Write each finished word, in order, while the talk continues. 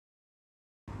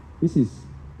This is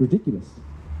ridiculous.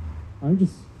 I'm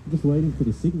just waiting for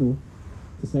the signal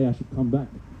to say I should come back.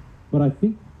 But I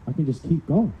think I can just keep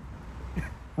going.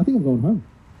 I think I'm going home.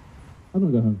 I'm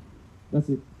gonna go home. That's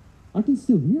it. I can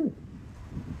still hear it.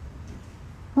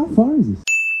 How far is this?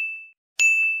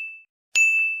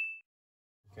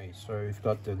 Okay, so we've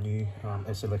got the new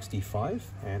SLXD5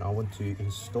 and I want to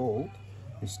install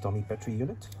this dummy battery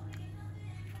unit.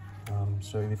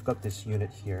 So we've got this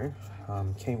unit here,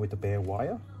 came with the bare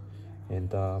wire,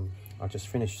 and I just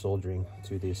finished soldering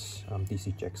to this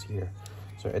DC jacks here.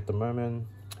 So at the moment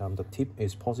the tip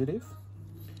is positive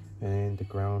and the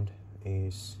ground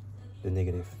is the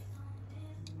negative.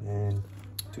 And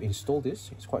to install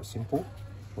this, it's quite simple.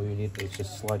 All you need is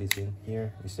just slide it in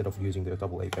here instead of using the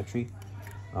AA battery.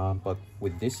 But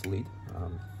with this lid,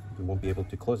 you won't be able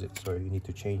to close it, so you need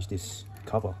to change this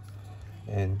cover.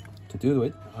 And to do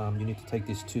it, you need to take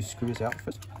these two screws out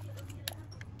first,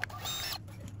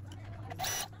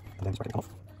 and then spread it off.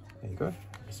 There you go,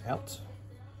 it's out.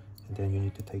 And then you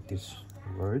need to take this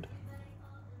rod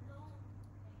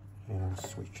and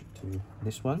switch it to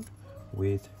this one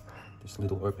with this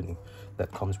little opening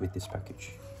that comes with this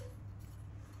package.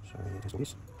 So just do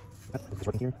this. Put this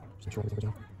right in here, just make sure everything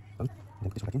goes in. Done. And then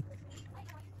put this one back in.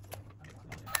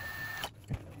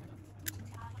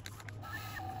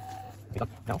 Okay, done.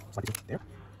 Now slide it in there,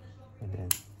 and then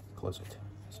close it.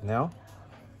 So now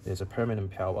there's a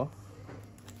permanent power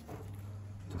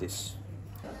to this.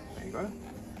 There you go.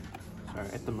 So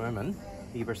at the moment,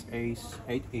 Everse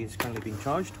 8 is currently being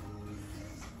charged.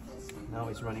 Now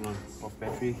it's running on off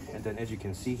battery, and then as you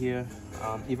can see here,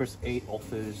 Everse 8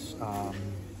 offers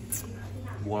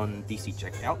one DC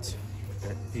jack out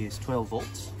that is 12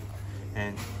 volts,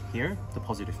 and here the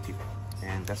positive tip,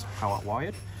 and that's power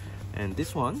wired. And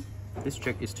this one, this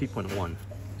jack is 2.1,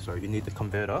 so you need the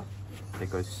converter that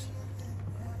goes.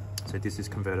 So this is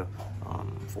converter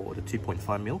for the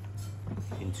 2.5mm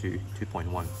into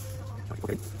 2.1.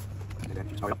 Okay, and then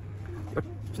just hurry up.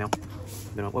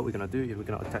 Now what we're going to do is we're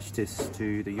going to attach this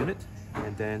to the unit,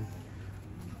 and then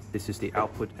this is the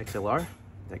output XLR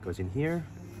that goes in here.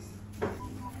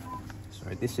 So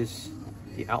this is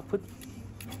the output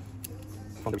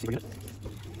from the receiver unit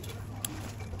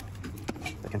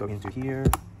that can go into here.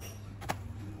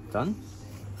 Done.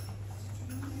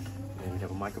 And we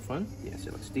have a microphone, the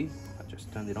SLXD. I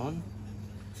just turned it on.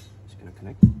 It's going to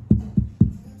connect.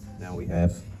 Now we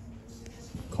have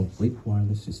complete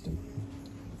wireless system.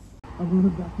 I'm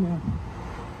running back now.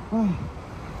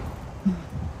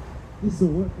 This is a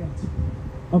workout.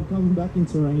 I'm coming back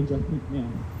into range, I think, now.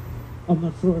 I'm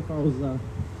not sure if I was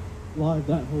live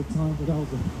that whole time, but that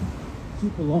was a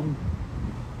super long,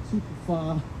 super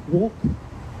far walk.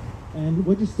 And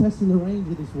we're just testing the range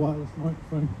of this wireless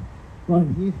microphone right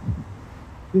here.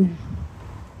 Yeah.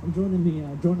 I'm joining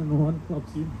the run club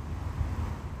soon,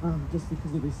 just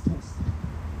because of this test.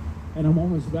 And I'm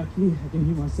almost back here. I can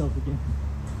hear myself again.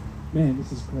 Man,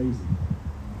 this is crazy.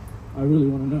 I really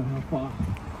want to know how far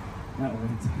that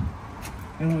went.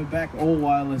 And we're back all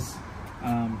wireless,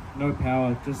 no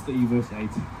power, just the Everse 8.